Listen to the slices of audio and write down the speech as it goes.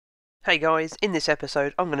Hey guys, in this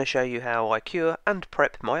episode I'm going to show you how I cure and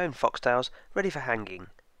prep my own foxtails ready for hanging.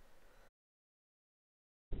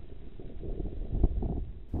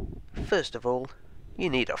 First of all, you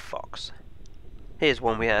need a fox. Here's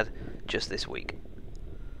one we had just this week.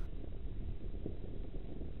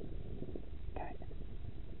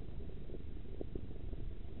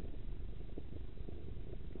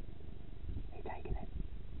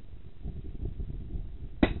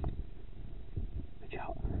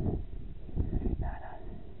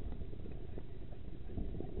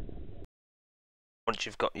 Once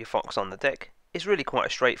you've got your fox on the deck, it's really quite a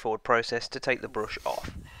straightforward process to take the brush off.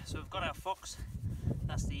 So we've got our fox,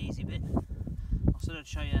 that's the easy bit. I'll sort of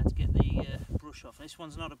show you how to get the brush off. This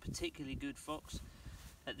one's not a particularly good fox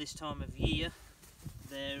at this time of year.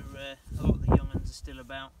 They're, a lot of the young ones are still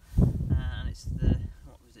about, and it's the,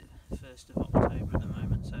 1st of October at the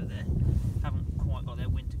moment, so they haven't quite got their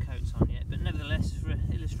winter coats on yet. But nevertheless, for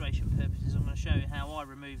illustration purposes, I'm going to show you how I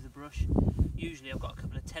remove the brush. Usually I've got a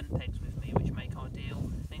couple of tent pegs with me which make ideal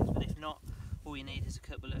things, but if not, all you need is a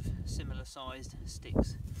couple of similar sized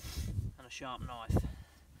sticks and a sharp knife.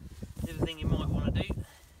 The other thing you might want to do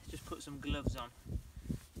is just put some gloves on.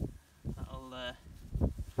 That'll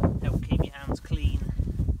help keep your hands clean.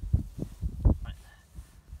 Right.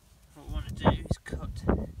 What we want to do is cut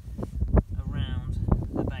around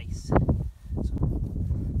the base.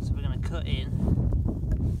 So we're going to cut in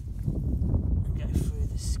and go through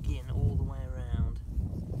the skin all the way around.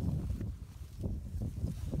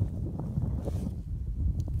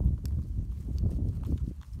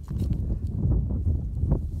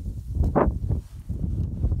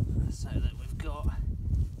 So that we've got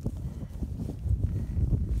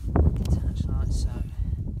attached like so.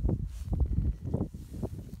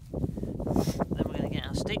 Then we're going to get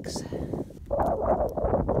our sticks.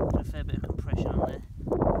 Put a fair bit of compression on there.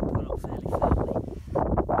 Pull up fairly firmly.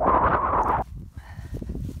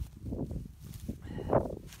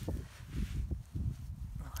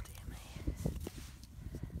 Oh dear me.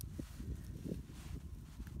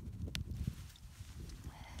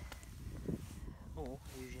 Or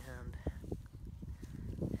use your hand.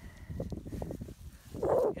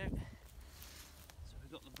 There we go. So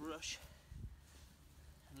we've got the brush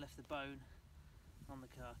and left the bone on the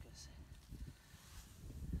carcass.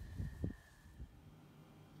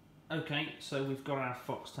 Okay, so we've got our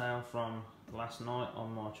foxtail from last night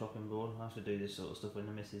on my chopping board. I have to do this sort of stuff when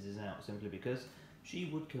the missus is out simply because she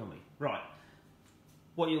would kill me. Right,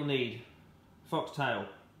 what you'll need: foxtail,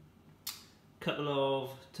 couple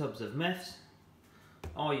of tubs of meths.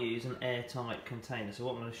 I use an airtight container, so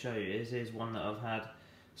what I'm going to show you is one that I've had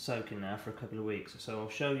soaking now for a couple of weeks. So I'll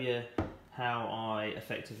show you how I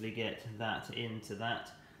effectively get that into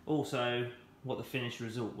that. Also, what the finished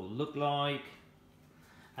result will look like.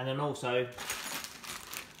 And then also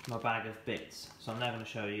my bag of bits. So I'm now going to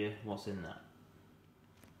show you what's in that.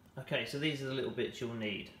 Okay, so these are the little bits you'll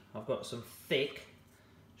need. I've got some thick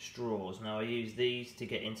straws. Now I use these to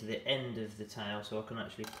get into the end of the tail so I can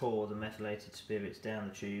actually pour the methylated spirits down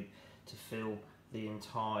the tube to fill the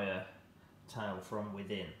entire tail from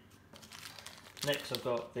within. Next I've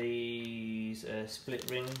got these split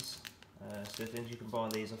rings. You can buy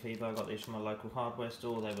these off eBay. I got these from my local hardware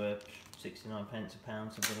store. They were 69 pence a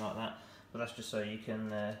pound, something like that. But that's just so you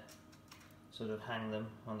can sort of hang them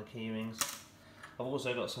on the key rings. I've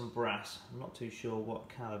also got some brass. I'm not too sure what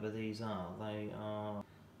calibre these are. They are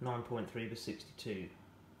 9.3 by 62.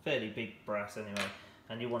 Fairly big brass anyway.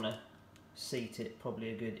 And you want to seat it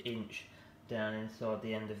probably a good inch down inside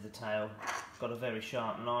the end of the tail. Got a very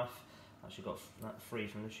sharp knife. Actually got that free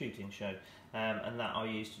from the shooting show, and that I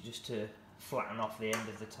use to flatten off the end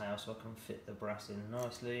of the tail so I can fit the brass in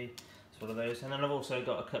nicely. It's one of those. And then I've also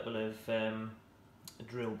got a couple of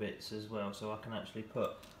drill bits as well, so I can actually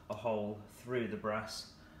put a hole through the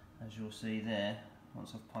brass, as you'll see there,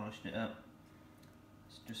 once I've polished it up,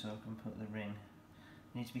 just so I can put the ring.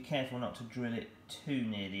 You need to be careful not to drill it too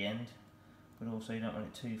near the end, but also you don't want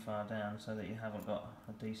it too far down so that you haven't got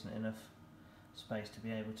a decent enough space to be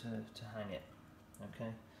able to hang it. Okay,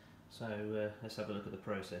 so let's have a look at the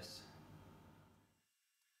process.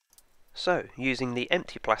 So, using the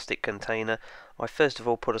empty plastic container, I first of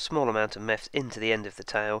all put a small amount of meths into the end of the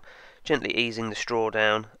tail, gently easing the straw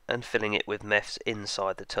down and filling it with meths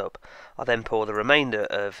inside the tub. I then pour the remainder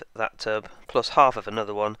of that tub, plus half of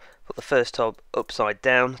another one, put the first tub upside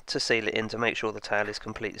down to seal it in to make sure the tail is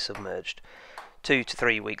completely submerged. 2 to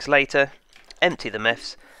 3 weeks later, empty the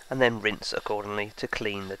meths and then rinse accordingly to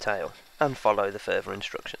clean the tail, and follow the further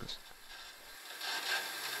instructions.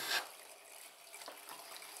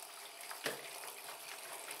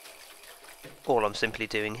 All I'm simply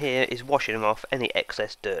doing here is washing off any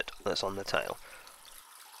excess dirt that's on the tail.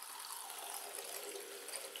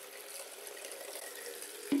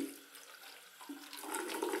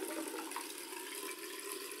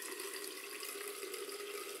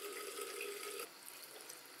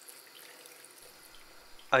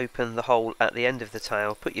 Open the hole at the end of the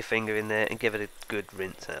tail, put your finger in there and give it a good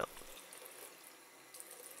rinse out.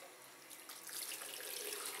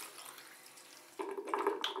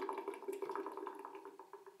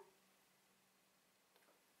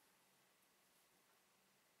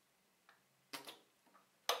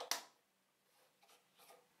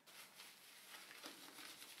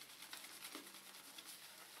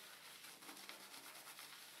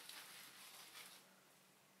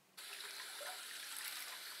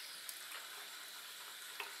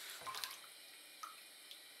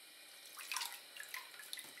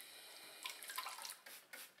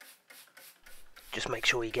 Just make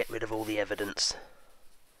sure you get rid of all the evidence.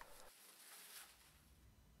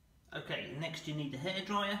 Okay, next you need the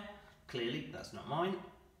hairdryer. Clearly, that's not mine.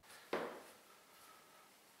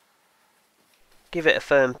 Give it a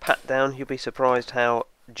firm pat down, you'll be surprised how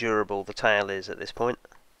durable the tail is at this point.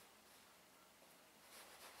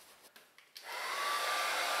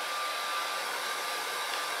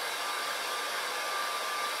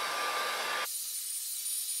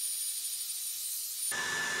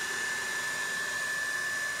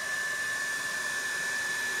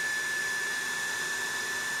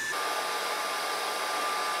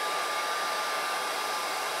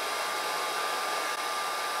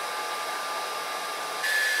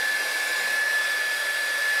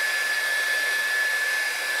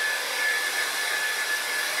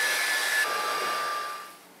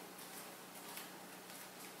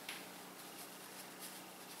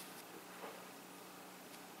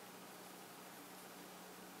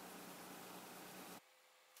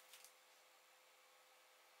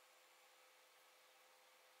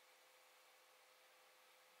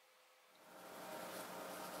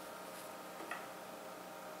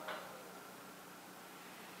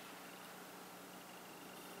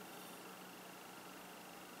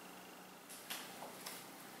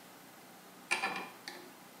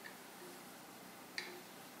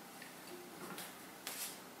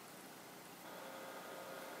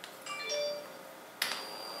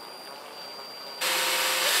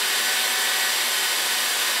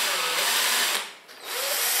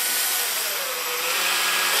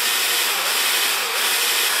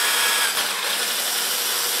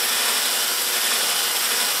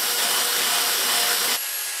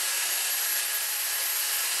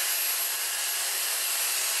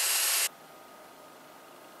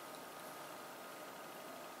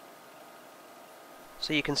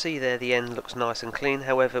 So you can see there the end looks nice and clean,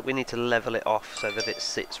 however we need to level it off so that it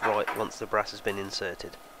sits right once the brass has been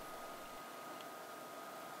inserted.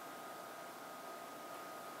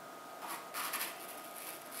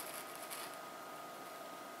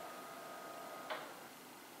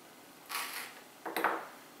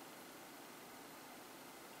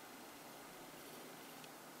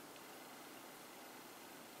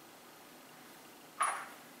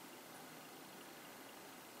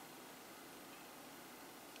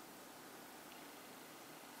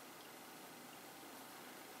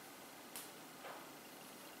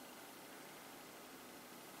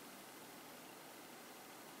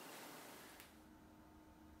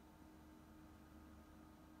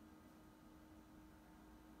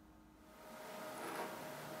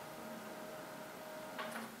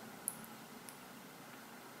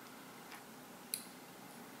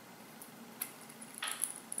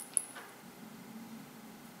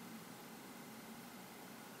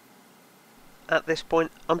 At this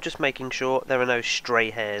point, I'm just making sure there are no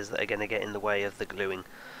stray hairs that are going to get in the way of the gluing.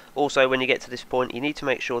 Also, when you get to this point, you need to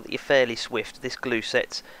make sure that you're fairly swift. This glue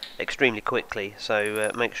sets extremely quickly, so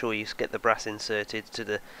make sure you get the brass inserted to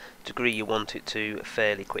the degree you want it to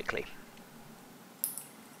fairly quickly.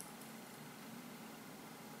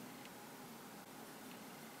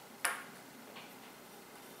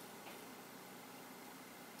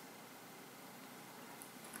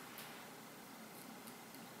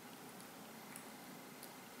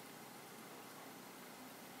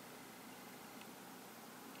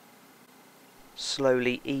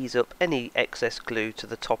 Slowly ease up any excess glue to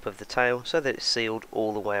the top of the tail so that it's sealed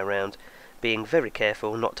all the way around, being very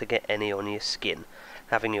careful not to get any on your skin.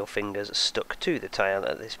 Having your fingers stuck to the tail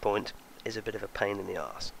at this point is a bit of a pain in the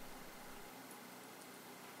arse.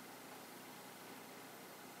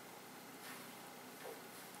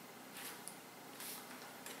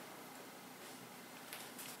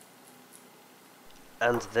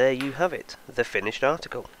 And there you have it, the finished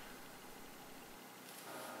article.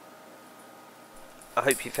 I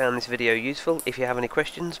hope you found this video useful. If you have any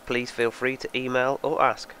questions, please feel free to email or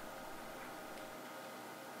ask.